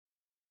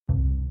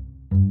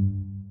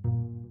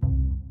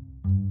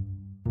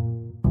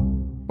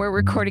We're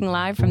recording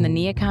live from the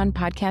Neocon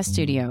Podcast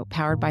Studio,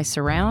 powered by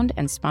Surround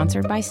and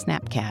sponsored by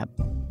SnapCab.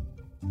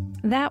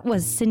 That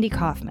was Cindy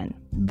Kaufman,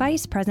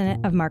 Vice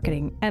President of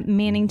Marketing at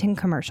Mannington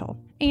Commercial,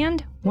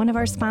 and one of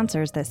our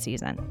sponsors this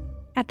season.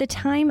 At the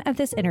time of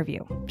this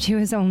interview, she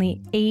was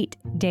only 8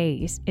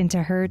 days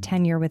into her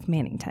tenure with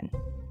Mannington.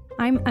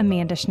 I'm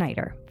Amanda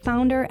Schneider,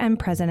 founder and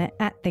president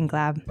at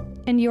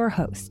ThinkLab, and your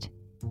host.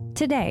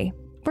 Today,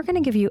 we're going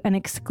to give you an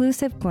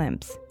exclusive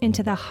glimpse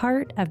into the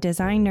heart of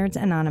Design Nerds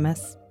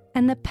Anonymous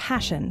and the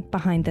passion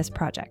behind this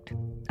project.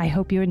 I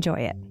hope you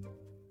enjoy it.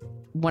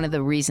 One of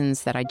the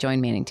reasons that I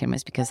joined Mannington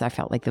was because I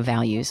felt like the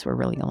values were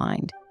really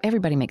aligned.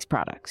 Everybody makes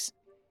products.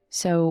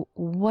 So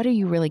what are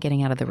you really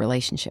getting out of the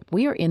relationship?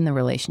 We are in the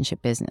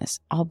relationship business.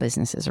 All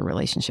businesses are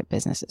relationship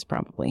businesses,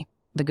 probably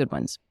the good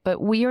ones.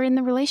 But we are in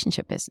the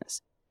relationship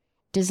business.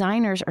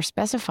 Designers are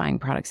specifying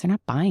products. They're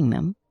not buying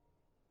them.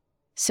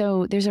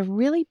 So there's a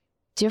really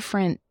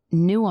different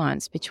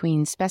nuance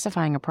between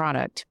specifying a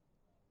product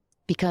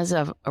because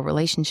of a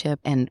relationship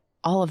and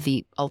all of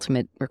the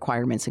ultimate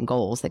requirements and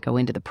goals that go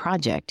into the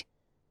project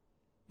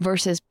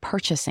versus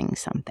purchasing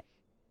something.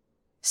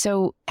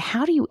 So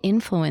how do you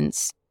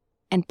influence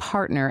and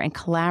partner and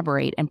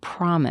collaborate and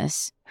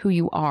promise who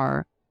you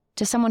are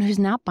to someone who's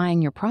not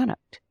buying your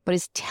product, but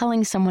is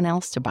telling someone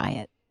else to buy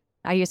it?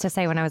 I used to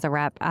say when I was a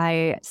rep,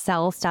 I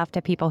sell stuff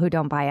to people who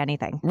don't buy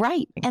anything.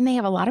 Right. And they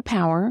have a lot of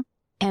power,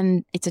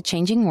 and it's a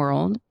changing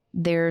world.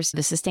 There's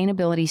the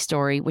sustainability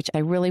story, which I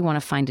really want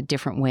to find a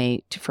different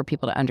way for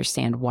people to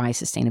understand why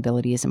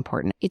sustainability is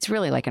important. It's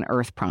really like an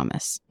earth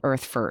promise,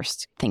 earth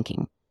first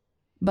thinking.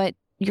 But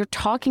you're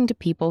talking to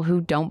people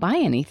who don't buy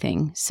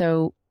anything.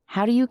 So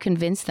how do you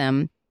convince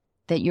them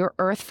that your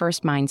earth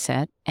first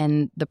mindset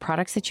and the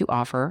products that you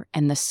offer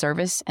and the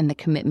service and the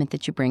commitment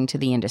that you bring to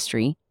the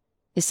industry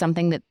is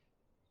something that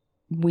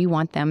we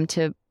want them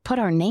to put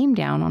our name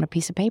down on a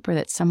piece of paper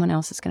that someone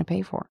else is going to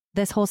pay for?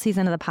 This whole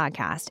season of the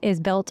podcast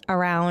is built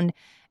around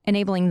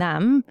enabling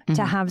them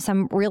to have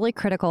some really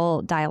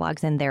critical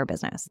dialogues in their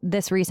business.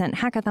 This recent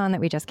hackathon that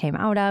we just came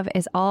out of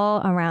is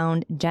all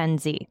around Gen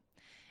Z.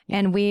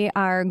 And we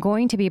are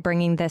going to be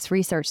bringing this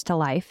research to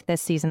life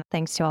this season,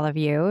 thanks to all of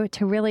you,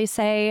 to really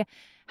say,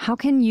 how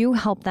can you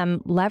help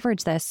them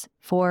leverage this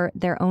for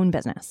their own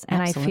business? And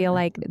Absolutely. I feel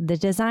like the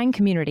design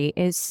community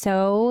is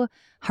so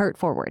heart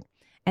forward.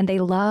 And they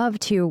love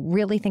to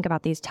really think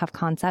about these tough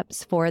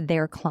concepts for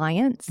their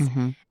clients.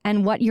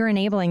 And what you're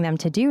enabling them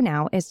to do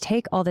now is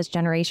take all this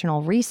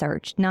generational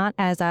research, not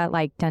as a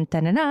like, dun,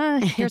 dun, dun,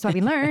 dun, here's what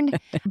we learned,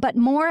 but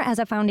more as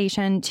a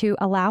foundation to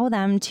allow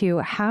them to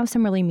have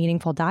some really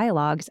meaningful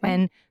dialogues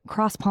and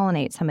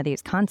cross-pollinate some of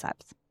these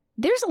concepts.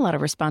 There's a lot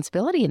of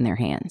responsibility in their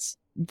hands.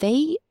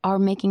 They are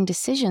making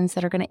decisions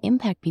that are going to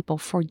impact people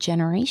for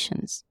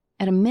generations,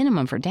 at a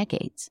minimum for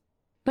decades.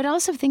 But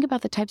also think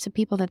about the types of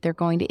people that they're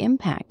going to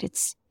impact.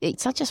 It's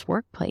not just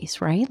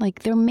workplace, right?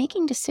 Like they're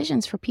making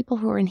decisions for people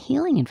who are in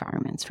healing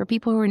environments, for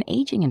people who are in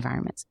aging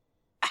environments.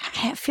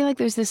 I feel like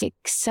there's this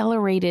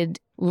accelerated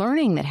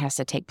learning that has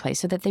to take place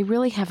so that they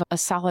really have a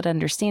solid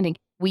understanding.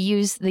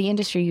 The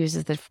industry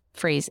uses the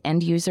phrase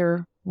end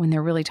user when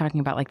they're really talking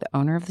about like the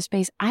owner of the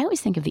space. I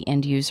always think of the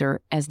end user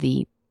as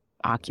the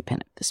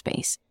occupant of the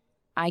space.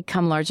 I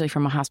come largely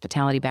from a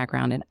hospitality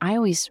background, and I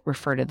always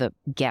refer to the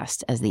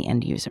guest as the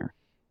end user.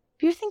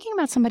 If you're thinking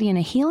about somebody in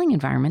a healing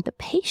environment, the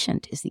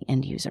patient is the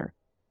end user.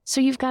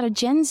 So you've got a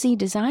Gen Z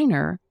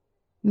designer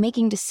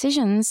making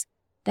decisions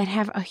that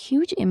have a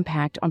huge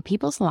impact on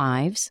people's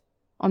lives,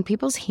 on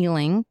people's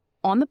healing,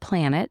 on the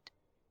planet,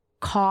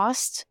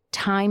 cost,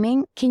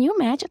 timing. Can you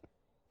imagine?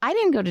 I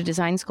didn't go to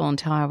design school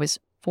until I was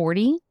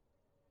 40.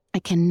 I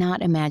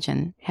cannot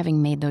imagine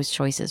having made those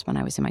choices when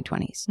I was in my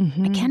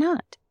 20s. I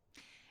cannot.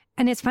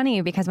 And it's funny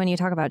because when you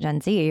talk about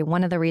Gen Z,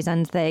 one of the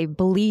reasons they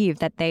believe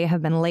that they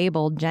have been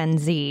labeled Gen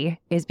Z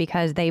is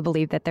because they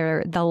believe that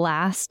they're the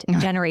last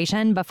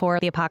generation before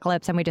the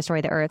apocalypse and we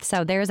destroy the earth.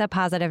 So there's a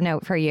positive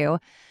note for you.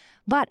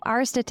 But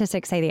our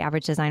statistics say the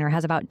average designer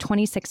has about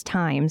 26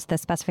 times the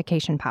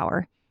specification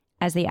power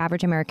as the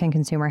average American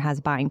consumer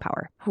has buying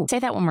power. Say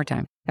that one more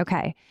time.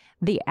 Okay.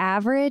 The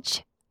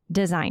average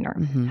designer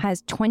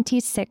has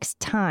 26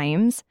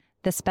 times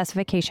the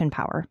specification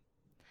power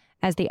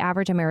as the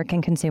average American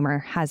consumer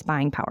has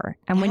buying power.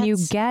 And when you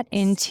get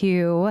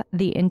into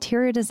the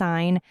interior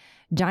design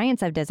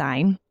giants of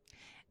design,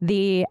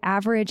 the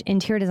average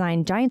interior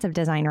design giants of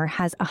designer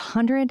has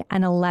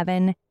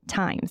 111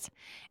 times.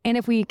 And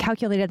if we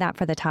calculated that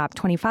for the top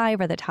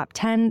 25 or the top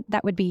 10,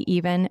 that would be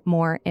even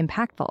more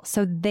impactful.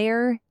 So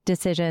their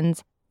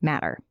decisions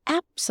matter.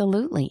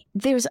 Absolutely.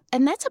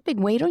 And that's a big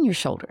weight on your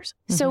shoulders.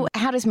 So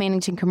how does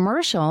Mannington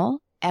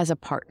Commercial, as a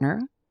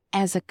partner,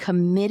 as a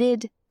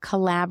committed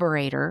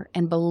collaborator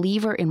and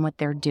believer in what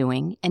they're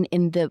doing and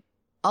in the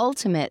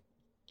ultimate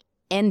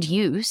end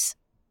use,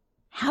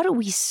 how do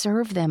we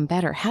serve them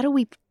better? How do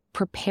we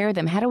prepare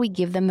them? How do we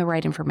give them the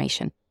right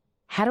information?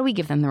 How do we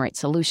give them the right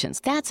solutions?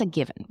 That's a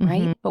given,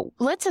 right? But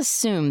let's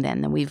assume then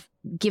that we've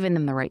given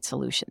them the right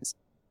solutions.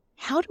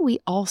 How do we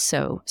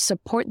also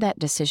support that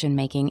decision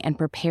making and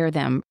prepare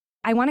them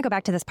I want to go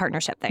back to this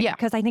partnership thing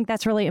because I think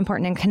that's really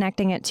important in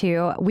connecting it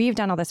to, we've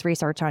done all this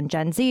research on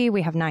Gen Z.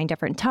 We have 9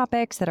 different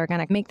topics that are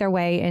going to make their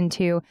way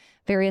into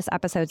various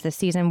episodes this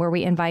season where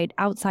we invite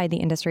outside the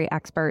industry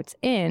experts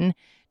in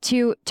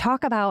to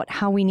talk about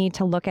how we need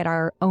to look at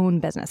our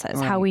own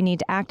businesses, how we need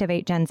to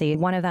activate Gen Z.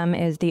 One of them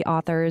is the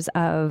authors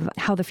of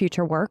How the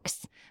Future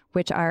Works,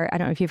 which are, I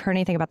don't know if you've heard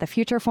anything about the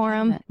Future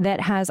Forum,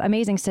 that has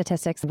amazing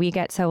statistics. We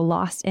get so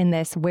lost in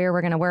this, where we're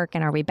going to work,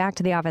 and are we back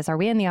to the office? Are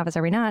we in the office?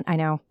 Are we not? I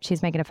know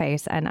she's making a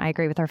face, and I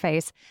agree with her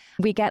face.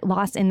 We get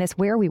lost in this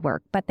where we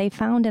work, but they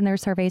found in their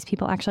surveys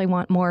people actually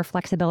want more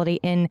flexibility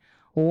in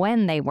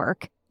when they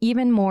work,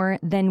 even more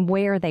than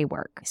where they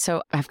work.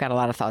 So I've got a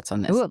lot of thoughts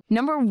on this. Ooh.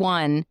 Number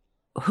one,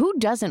 who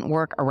doesn't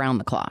work around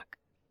the clock?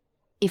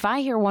 If I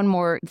hear one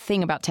more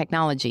thing about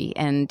technology,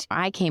 and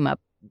I came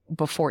up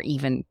before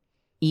even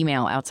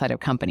email outside of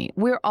company,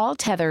 we're all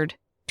tethered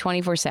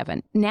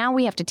 24/7. Now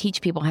we have to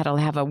teach people how to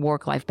have a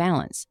work-life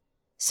balance.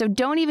 So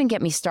don't even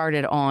get me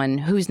started on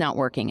who's not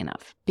working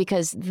enough,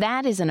 because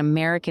that is an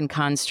American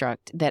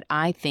construct that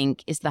I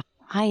think is the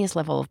highest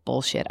level of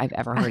bullshit I've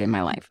ever heard in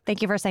my life.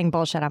 Thank you for saying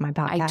bullshit on my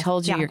podcast. I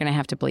told you you're going to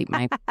have to bleep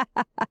my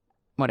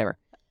whatever.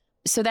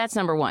 So that's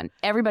number one.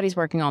 Everybody's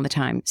working all the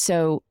time.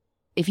 So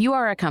if you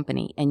are a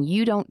company and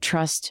you don't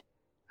trust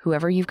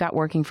whoever you've got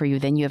working for you,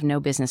 then you have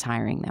no business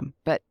hiring them.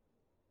 But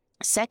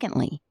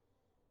secondly,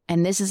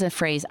 and this is a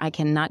phrase I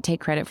cannot take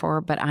credit for,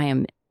 but I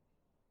am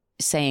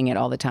saying it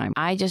all the time.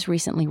 I just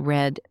recently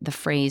read the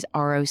phrase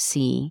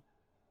ROC,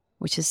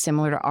 which is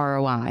similar to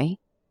ROI,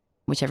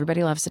 which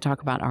everybody loves to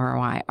talk about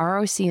ROI.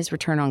 ROC is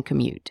return on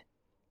commute.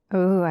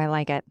 Ooh, I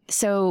like it.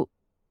 So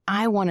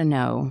I want to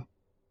know,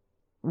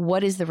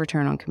 what is the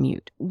return on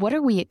commute? What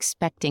are we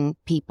expecting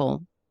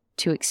people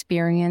to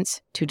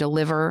experience, to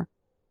deliver,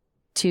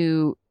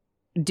 to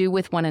do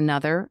with one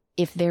another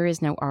if there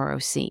is no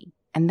ROC?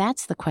 And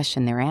that's the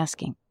question they're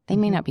asking. They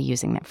may not be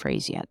using that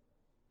phrase yet,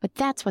 but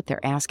that's what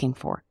they're asking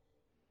for.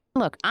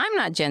 Look, I'm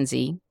not Gen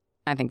Z.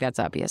 I think that's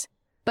obvious.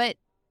 But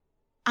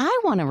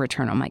I want a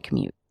return on my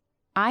commute.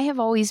 I have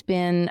always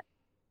been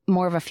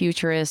more of a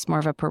futurist, more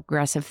of a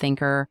progressive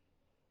thinker.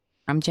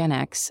 I'm Gen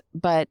X,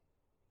 but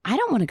I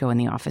don't want to go in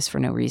the office for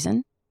no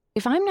reason.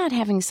 If I'm not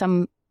having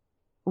some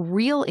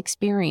real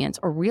experience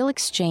or real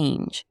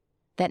exchange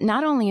that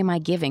not only am I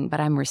giving, but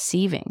I'm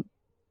receiving,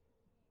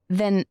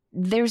 then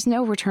there's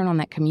no return on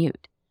that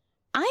commute.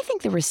 I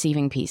think the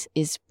receiving piece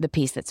is the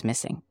piece that's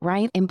missing,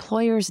 right?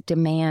 Employers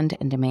demand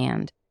and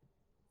demand.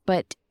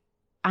 But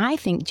I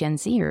think Gen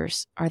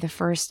Zers are the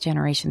first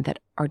generation that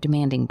are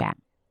demanding back.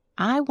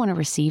 I want to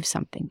receive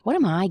something. What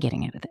am I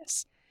getting out of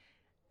this?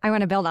 I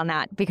want to build on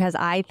that because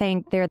I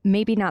think they're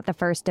maybe not the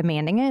first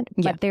demanding it,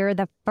 but they're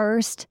the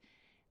first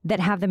that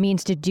have the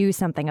means to do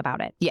something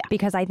about it. Yeah.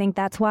 Because I think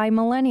that's why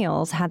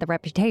millennials had the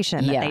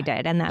reputation that they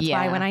did. And that's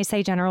why when I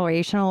say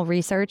generational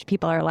research,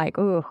 people are like,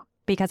 ooh,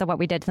 because of what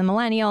we did to the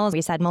millennials.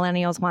 We said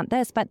millennials want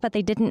this, but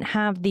they didn't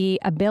have the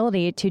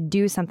ability to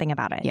do something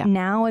about it. Yeah.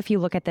 Now, if you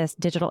look at this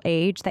digital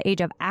age, the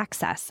age of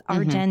access,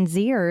 our Gen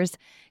Zers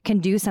can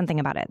do something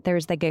about it.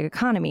 There's the gig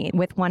economy.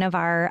 With one of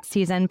our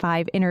season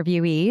 5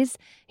 interviewees,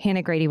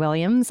 Hannah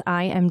Grady-Williams,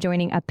 I am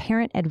joining a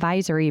parent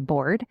advisory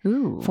board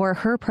for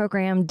her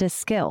program,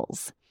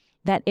 Skills,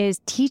 that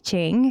is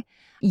teaching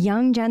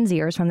young Gen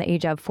Zers from the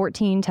age of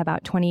 14 to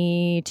about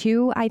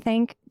 22, I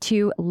think,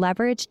 to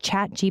leverage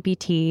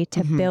ChatGPT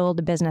to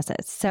build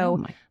businesses.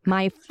 So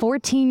my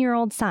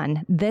 14-year-old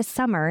son this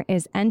summer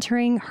is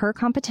entering her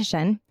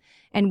competition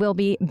and will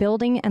be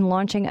building and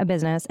launching a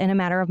business in a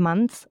matter of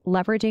months,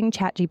 leveraging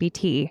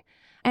ChatGPT.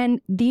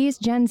 And these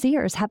Gen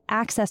Zers have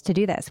access to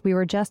do this. We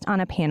were just on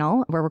a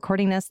panel. We're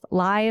recording this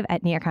live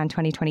at NeoCon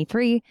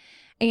 2023.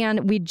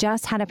 And we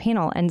just had a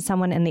panel and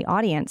someone in the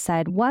audience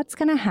said, what's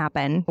going to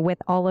happen with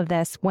all of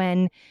this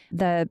when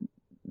the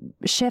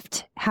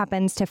shift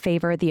happens to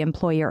favor the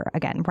employer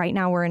again? Right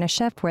now, we're in a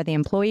shift where the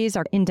employees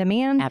are in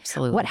demand.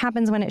 Absolutely. What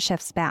happens when it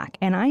shifts back?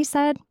 And I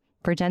said,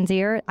 for Gen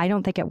Zer, I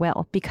don't think it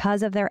will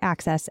because of their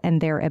access and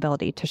their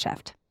ability to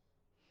shift.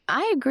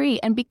 I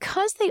agree. And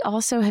because they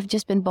also have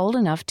just been bold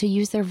enough to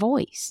use their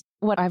voice.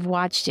 What I've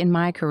watched in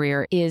my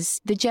career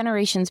is the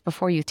generations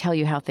before you tell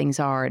you how things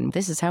are, and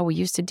this is how we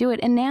used to do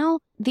it. And now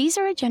these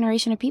are a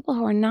generation of people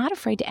who are not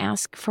afraid to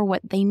ask for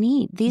what they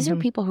need. These are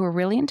people who are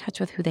really in touch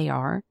with who they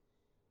are.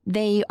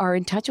 They are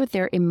in touch with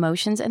their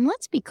emotions. And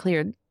let's be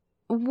clear,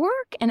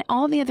 work and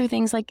all the other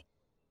things like,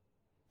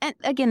 and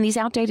again, these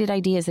outdated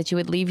ideas that you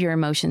would leave your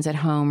emotions at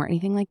home or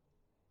anything like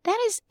that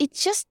it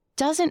just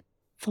doesn't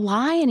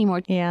fly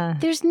anymore. Yeah.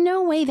 There's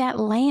no way that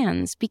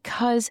lands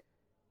because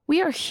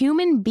we are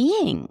human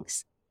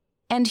beings,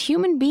 and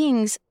human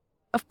beings,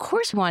 of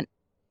course, want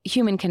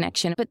human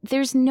connection, but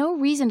there's no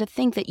reason to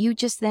think that you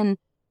just then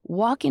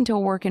walk into a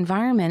work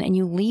environment and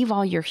you leave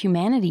all your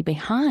humanity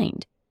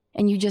behind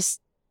and you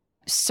just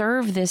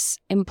serve this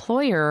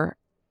employer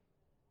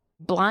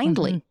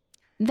blindly.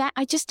 That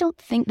I just don't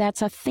think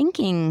that's a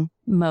thinking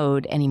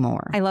mode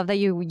anymore. I love that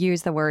you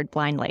use the word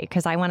blindly,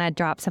 because I want to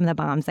drop some of the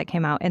bombs that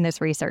came out in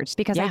this research,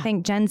 because I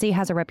think Gen Z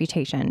has a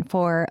reputation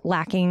for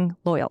lacking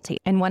loyalty.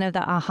 And one of the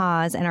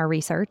ahas in our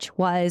research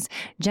was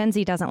Gen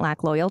Z doesn't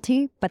lack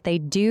loyalty, but they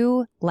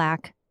do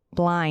lack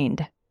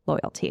blind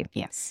loyalty.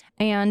 Yes.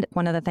 And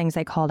one of the things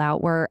they called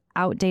out were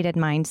outdated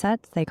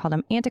mindsets. They called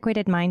them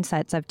antiquated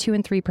mindsets of 2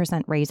 and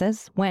 3%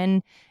 raises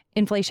when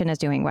inflation is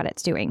doing what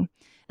it's doing.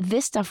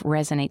 This stuff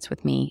resonates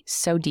with me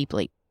so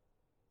deeply.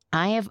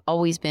 I have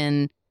always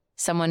been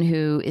someone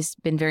who has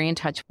been very in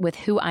touch with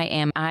who I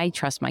am. I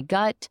trust my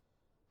gut.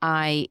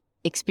 I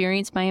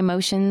experience my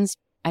emotions.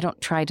 I don't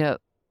try to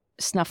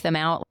snuff them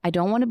out. I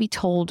don't want to be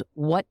told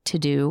what to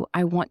do.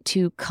 I want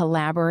to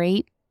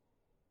collaborate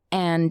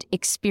and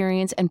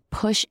experience and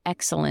push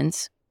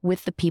excellence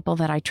with the people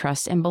that I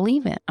trust and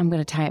believe in. I'm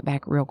going to tie it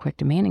back real quick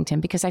to Mannington,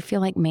 because I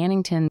feel like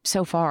Mannington,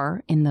 so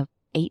far in the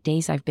 8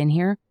 days I've been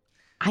here,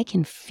 I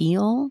can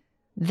feel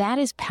that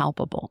is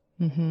palpable.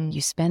 Mm-hmm.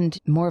 You spend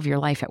more of your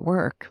life at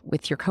work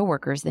with your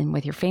coworkers than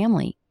with your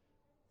family.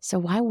 So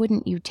why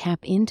wouldn't you tap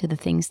into the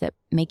things that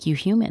make you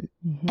human?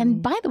 Mm-hmm.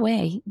 And by the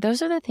way,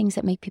 those are the things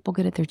that make people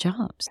good at their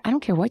jobs. I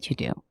don't care what you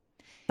do.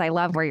 I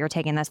love where you're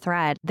taking this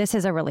thread. This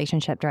is a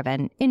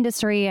relationship-driven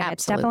industry. And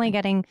it's definitely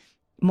getting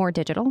more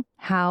digital.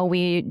 How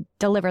we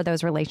deliver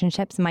those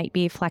relationships might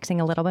be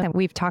flexing a little bit.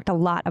 We've talked a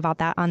lot about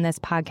that on this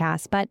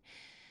podcast. But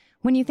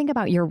when you think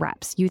about your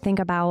reps, you think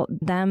about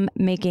them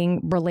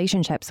making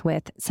relationships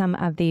with some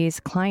of these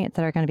clients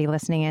that are going to be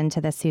listening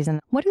into this season.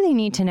 What do they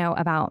need to know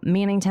about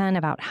Mannington,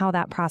 about how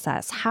that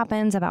process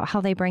happens, about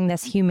how they bring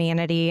this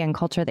humanity and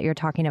culture that you're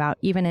talking about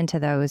even into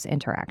those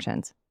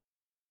interactions?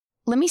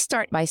 Let me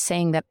start by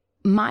saying that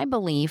my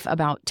belief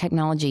about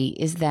technology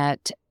is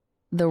that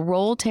the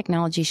role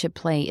technology should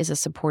play is a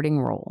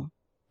supporting role.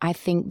 I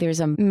think there's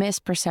a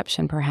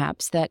misperception,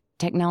 perhaps, that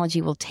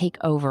technology will take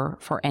over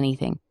for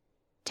anything.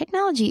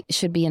 Technology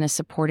should be in a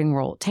supporting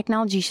role.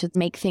 Technology should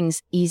make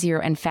things easier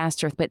and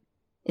faster, but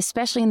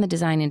especially in the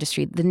design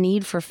industry, the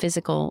need for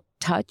physical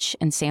touch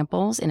and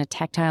samples in a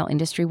tactile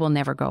industry will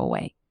never go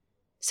away.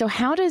 So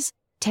how does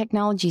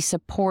technology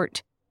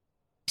support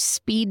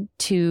speed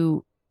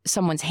to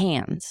someone's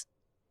hands,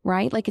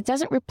 right? Like, it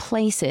doesn't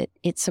replace it,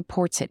 it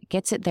supports it,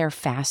 gets it there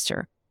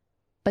faster.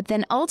 But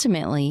then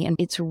ultimately, and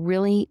it's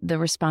really the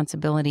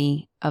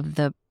responsibility of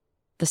the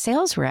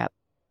sales rep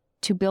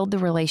to build the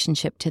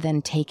relationship to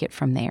then take it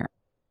from there.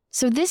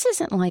 So this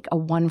isn't like a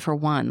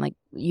one-for-one, like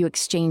you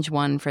exchange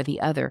one for the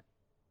other.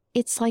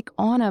 It's like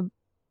on a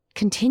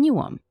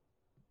continuum,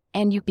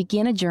 and you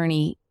begin a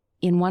journey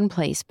in one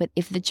place. But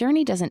if the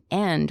journey doesn't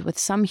end with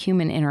some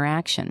human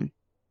interaction,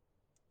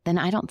 then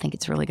I don't think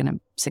it's really going to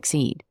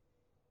succeed.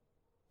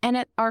 And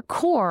at our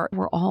core,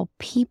 we're all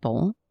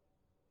people,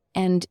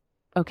 and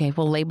okay,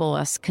 we'll label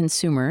us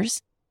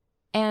consumers.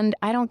 And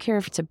I don't care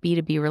if it's a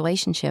B2B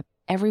relationship.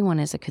 Everyone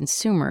is a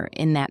consumer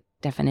in that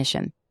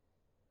definition.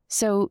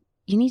 So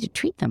you need to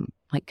treat them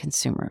like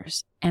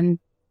consumers. And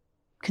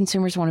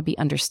consumers want to be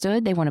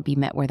understood. They want to be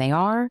met where they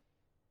are.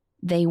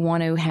 They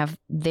want to have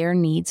their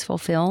needs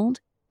fulfilled.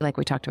 Like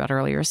we talked about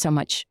earlier, so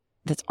much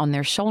that's on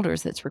their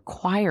shoulders that's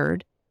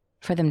required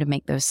for them to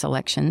make those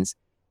selections.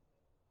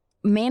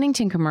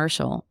 Mannington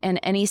Commercial and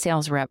any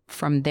sales rep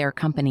from their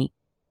company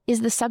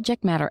is the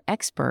subject matter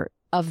expert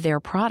of their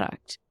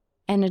product.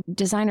 And a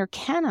designer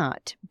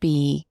cannot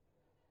be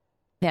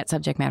that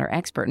subject matter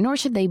expert, nor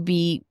should they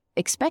be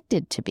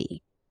expected to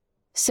be.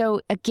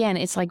 So again,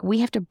 it's like we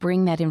have to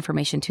bring that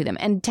information to them.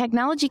 And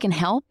technology can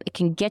help. It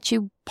can get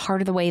you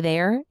part of the way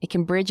there. It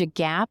can bridge a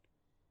gap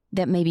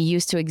that maybe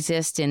used to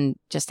exist in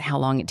just how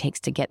long it takes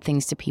to get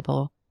things to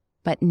people.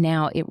 But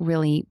now it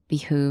really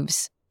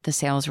behooves the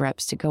sales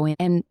reps to go in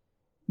and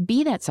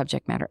be that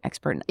subject matter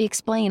expert and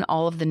explain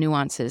all of the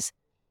nuances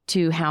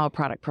to how a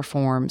product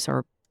performs,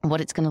 or what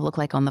it's going to look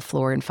like on the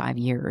floor in 5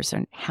 years,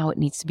 and how it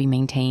needs to be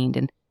maintained,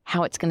 and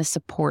how it's going to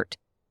support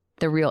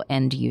the real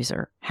end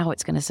user, how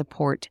it's going to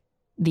support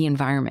the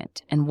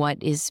environment and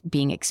what is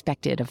being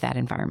expected of that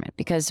environment.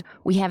 Because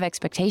we have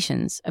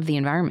expectations of the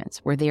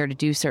environments. We're there to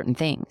do certain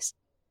things.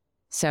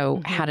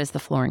 So how does the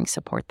flooring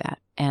support that?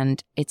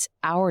 And it's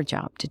our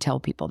job to tell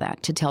people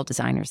that, to tell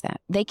designers that.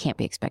 They can't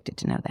be expected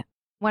to know that.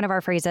 One of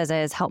our phrases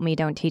is help me,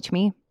 don't teach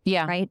me.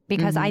 Yeah. Right?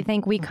 Because I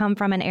think we come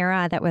from an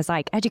era that was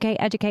like educate,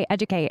 educate,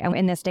 educate. And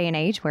in this day and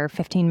age where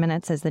 15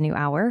 minutes is the new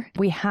hour,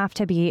 we have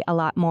to be a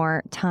lot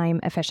more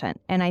time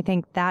efficient. And I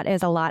think that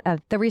is a lot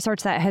of the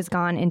research that has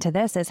gone into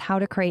this, is how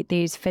to create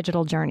these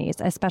phygital journeys,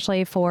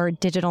 especially for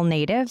digital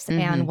natives.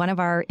 And one of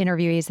our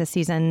interviewees this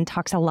season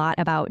talks a lot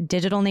about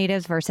digital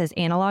natives versus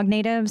analog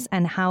natives,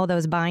 and how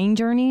those buying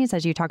journeys,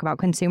 as you talk about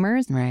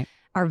consumers,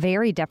 are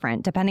very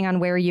different depending on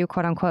where you,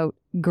 quote unquote,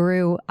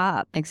 grew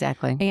up.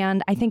 Exactly.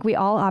 And I think we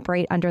all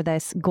operate under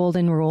this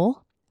golden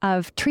rule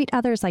of treat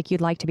others like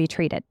you'd like to be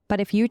treated. But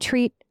if you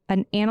treat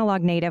an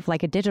analog native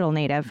like a digital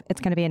native,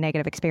 it's going to be a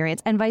negative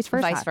experience, and vice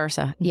versa. Vice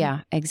versa. Yeah,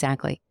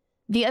 exactly.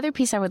 The other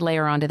piece I would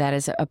layer onto that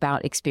is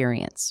about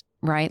experience,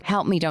 right?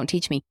 Help me, don't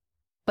teach me.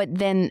 But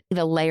then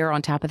the layer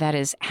on top of that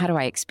is, how do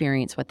I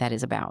experience what that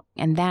is about?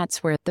 And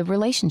that's where the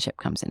relationship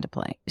comes into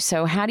play.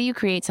 So how do you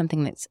create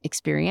something that's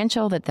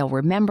experiential, that they'll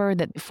remember,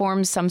 that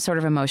forms some sort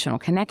of emotional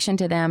connection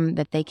to them,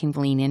 that they can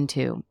lean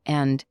into?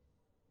 And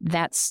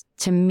that's,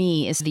 to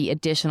me, is the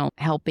additional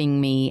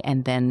helping me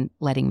and then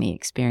letting me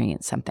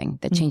experience something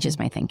that changes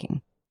my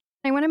thinking.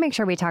 I want to make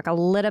sure we talk a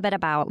little bit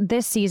about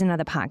this season of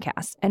the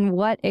podcast and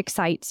what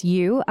excites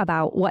you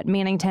about what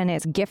Mannington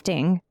is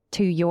gifting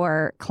to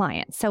your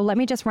clients. So let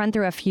me just run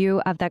through a few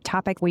of the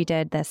topics. We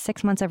did the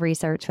 6 months of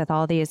research with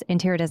all these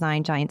interior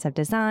design giants of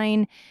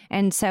design.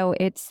 And so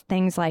it's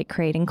things like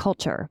creating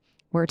culture.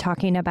 We're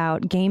talking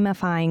about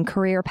gamifying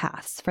career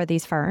paths for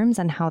these firms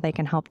and how they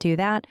can help do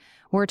that.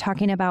 We're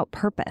talking about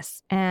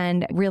purpose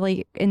and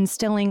really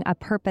instilling a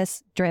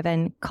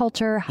purpose-driven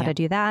culture, how to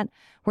do that.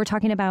 We're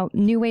talking about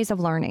new ways of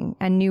learning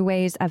and new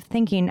ways of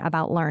thinking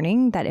about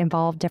learning that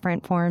involve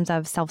different forms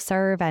of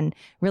self-serve and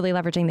really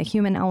leveraging the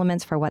human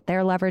elements for what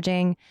they're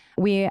leveraging.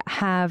 We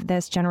have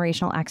this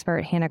generational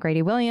expert, Hannah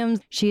Grady-Williams.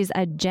 She's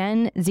a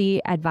Gen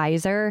Z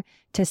advisor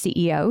to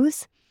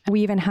CEOs.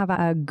 We even have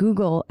a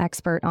Google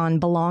expert on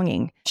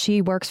belonging.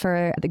 She works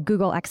for the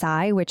Google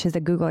XI, which is a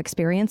Google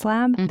Experience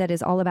Lab that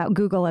is all about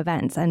Google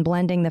events and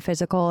blending the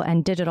physical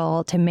and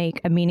digital to make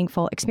a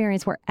meaningful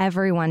experience where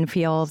everyone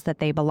feels that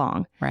they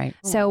belong. Right.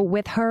 So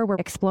with her, we're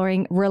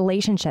exploring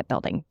relationship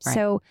building. Right.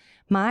 So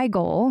my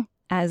goal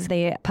as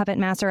the puppet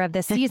master of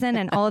this season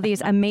and all of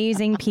these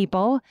amazing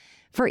people,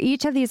 for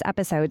each of these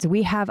episodes,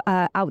 we have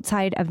an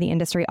outside of the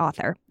industry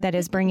author that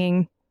is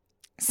bringing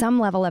some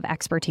level of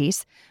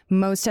expertise.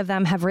 Most of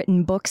them have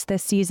written books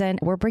this season.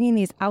 We're bringing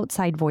these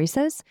outside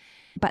voices,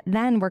 but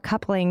then we're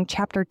coupling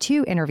chapter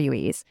 2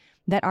 interviewees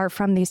that are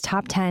from these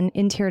top 10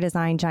 interior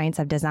design giants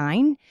of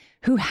design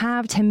who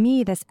have, to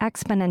me, this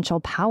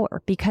exponential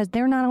power because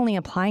they're not only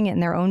applying it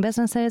in their own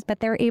businesses, but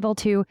they're able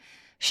to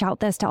shout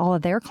this to all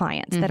of their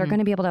clients that are going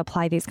to be able to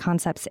apply these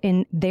concepts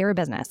in their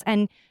business.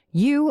 And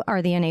you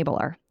are the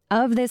enabler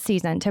of this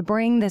season to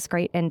bring this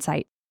great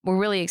insight. We're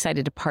really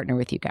excited to partner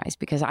with you guys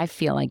because I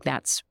feel like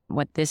that's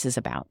what this is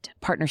about.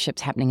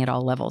 Partnerships happening at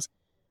all levels.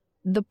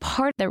 The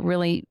part that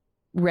really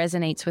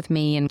resonates with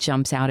me and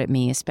jumps out at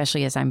me,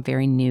 especially as I'm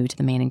very new to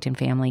the Mannington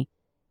family,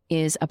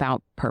 is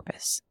about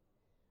purpose.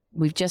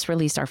 We've just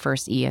released our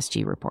first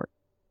ESG report.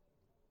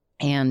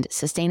 And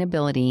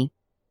sustainability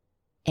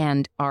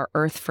and our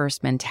Earth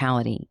First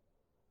mentality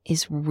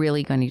is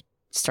really going to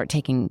start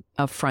taking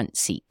a front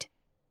seat.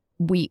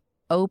 We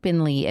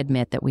openly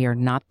admit that we are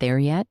not there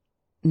yet.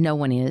 No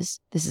one is.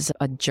 This is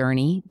a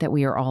journey that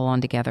we are all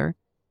on together.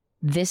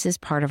 This is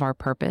part of our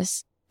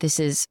purpose. This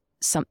is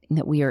something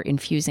that we are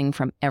infusing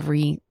from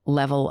every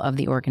level of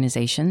the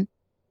organization.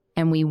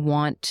 And we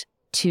want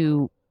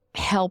to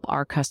help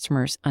our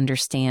customers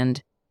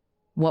understand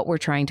what we're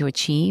trying to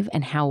achieve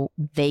and how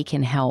they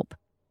can help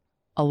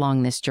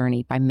along this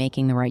journey by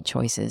making the right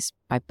choices,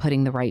 by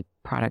putting the right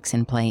products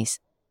in place.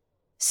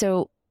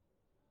 So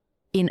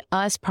in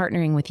us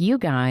partnering with you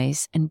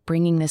guys and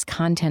bringing this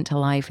content to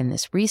life and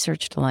this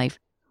research to life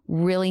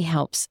really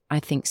helps, I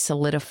think,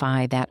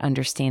 solidify that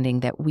understanding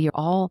that we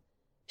all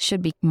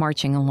should be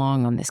marching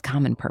along on this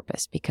common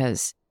purpose,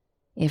 because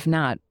if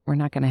not, we're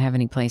not going to have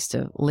any place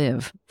to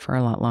live for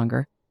a lot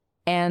longer.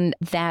 And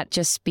that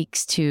just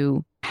speaks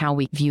to how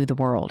we view the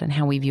world and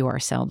how we view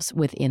ourselves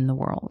within the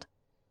world,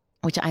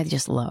 which I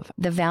just love.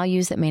 The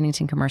values that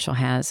Mannington Commercial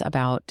has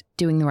about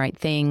doing the right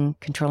thing,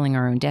 controlling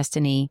our own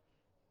destiny,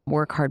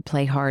 work hard,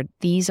 play hard.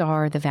 These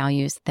are the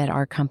values that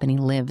our company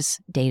lives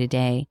day to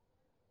day.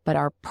 But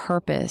our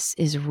purpose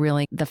is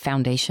really the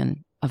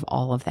foundation of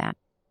all of that.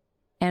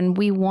 And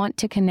we want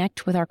to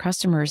connect with our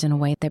customers in a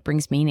way that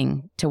brings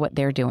meaning to what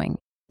they're doing.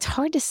 It's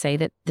hard to say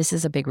that this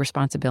is a big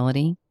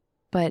responsibility,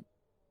 but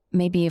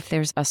maybe if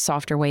there's a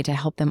softer way to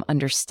help them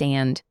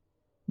understand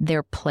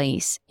their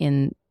place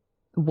in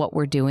what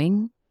we're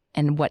doing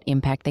and what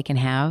impact they can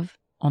have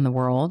on the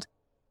world,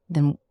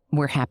 then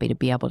we're happy to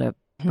be able to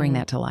bring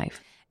that to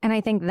life. And I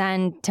think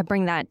then to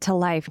bring that to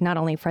life, not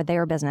only for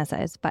their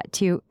businesses, but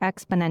to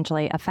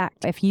exponentially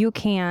affect, if you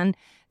can,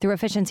 through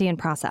efficiency and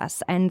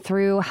process and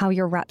through how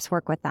your reps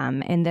work with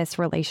them in this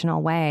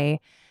relational way,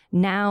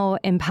 now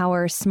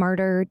empower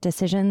smarter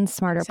decisions,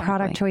 smarter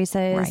product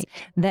choices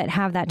that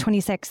have that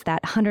 26,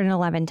 that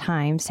 111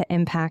 times to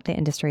impact the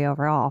industry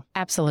overall.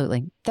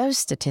 Absolutely. Those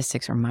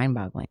statistics are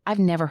mind-boggling. I've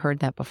never heard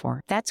that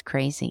before. That's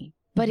crazy,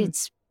 but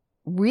it's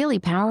really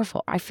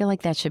powerful. I feel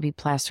like that should be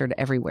plastered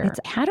everywhere.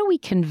 How do we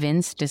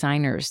convince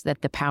designers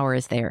that the power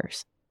is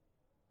theirs?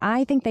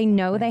 I think they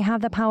know they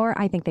have the power.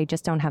 I think they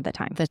just don't have the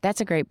time.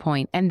 That's a great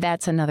point. And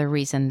that's another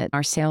reason that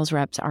our sales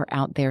reps are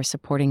out there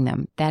supporting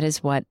them. That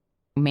is what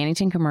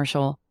Mannington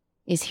Commercial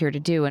is here to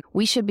do. And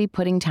we should be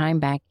putting time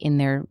back in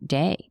their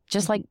day,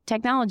 just like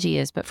technology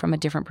is, but from a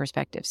different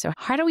perspective. So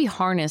how do we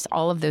harness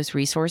all of those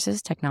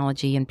resources,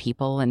 technology and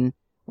people and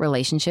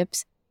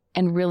relationships,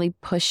 and really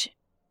push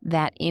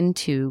that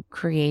into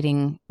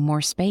creating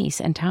more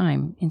space and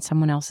time in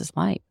someone else's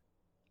life,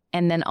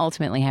 and then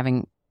ultimately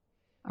having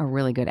a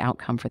really good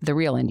outcome for the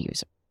real end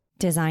user?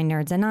 Design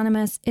Nerds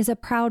Anonymous is a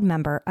proud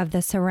member of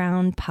the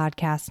Surround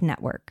Podcast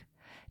Network.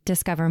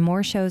 Discover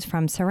more shows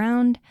from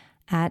Surround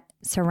at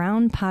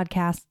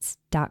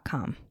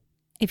surroundpodcasts.com.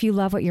 If you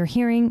love what you're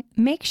hearing,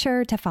 make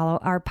sure to follow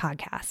our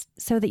podcast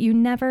so that you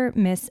never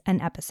miss an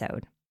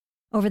episode.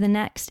 Over the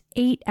next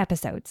 8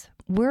 episodes,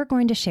 we're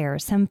going to share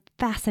some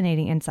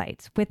fascinating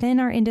insights within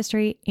our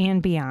industry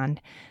and beyond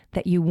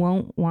that you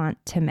won't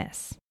want to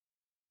miss.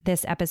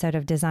 This episode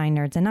of Design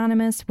Nerds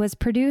Anonymous was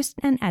produced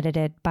and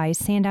edited by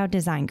Sandow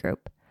Design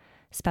Group.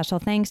 Special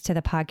thanks to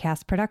the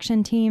podcast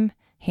production team,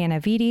 Hannah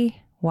Vitti,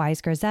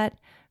 Wise Grisette,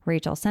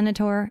 Rachel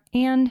Senator,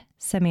 and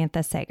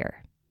Samantha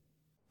Sager.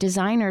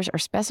 Designers are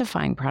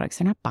specifying products,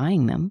 they're not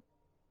buying them.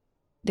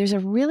 There's a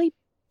really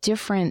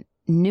different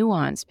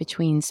nuance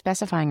between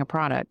specifying a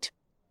product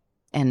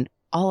and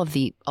all of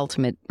the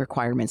ultimate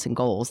requirements and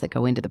goals that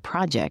go into the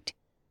project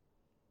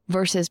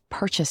versus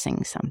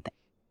purchasing something.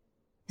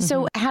 Mm-hmm.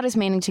 So how does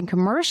Mannington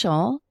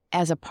Commercial,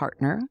 as a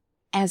partner,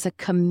 as a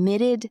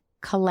committed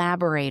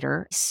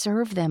collaborator,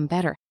 serve them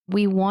better?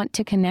 We want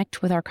to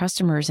connect with our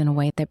customers in a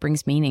way that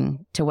brings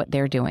meaning to what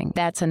they're doing.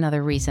 That's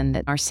another reason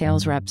that our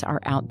sales reps are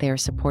out there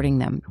supporting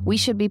them. We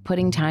should be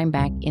putting time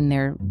back in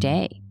their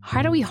day.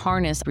 How do we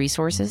harness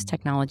resources,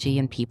 technology,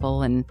 and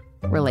people and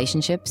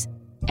relationships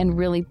and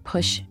really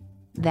push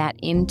that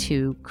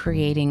into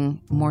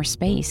creating more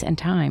space and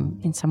time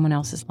in someone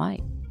else's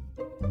life?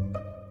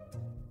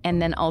 And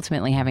then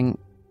ultimately having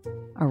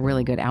a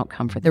really good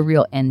outcome for the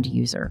real end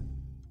user.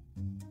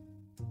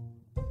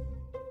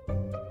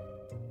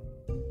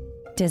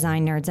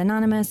 Design Nerds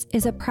Anonymous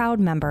is a proud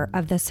member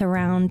of the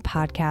Surround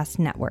Podcast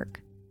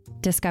Network.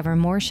 Discover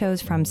more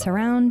shows from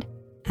Surround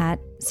at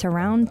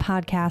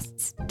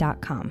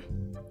surroundpodcasts.com.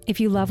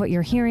 If you love what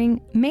you're hearing,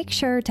 make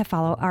sure to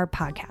follow our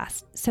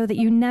podcast so that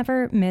you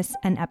never miss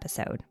an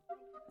episode.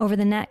 Over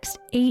the next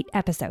 8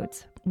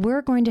 episodes,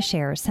 we're going to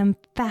share some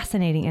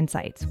fascinating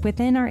insights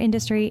within our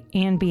industry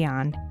and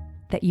beyond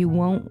that you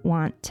won't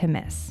want to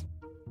miss.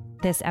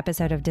 This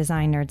episode of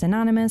Design Nerds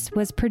Anonymous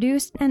was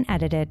produced and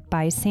edited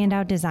by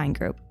Sandow Design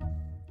Group.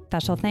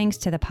 Special thanks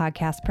to the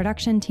podcast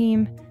production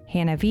team,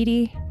 Hannah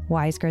Vitti,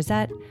 Wise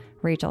Grisette,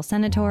 Rachel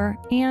Senator,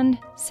 and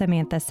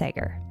Samantha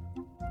Sager.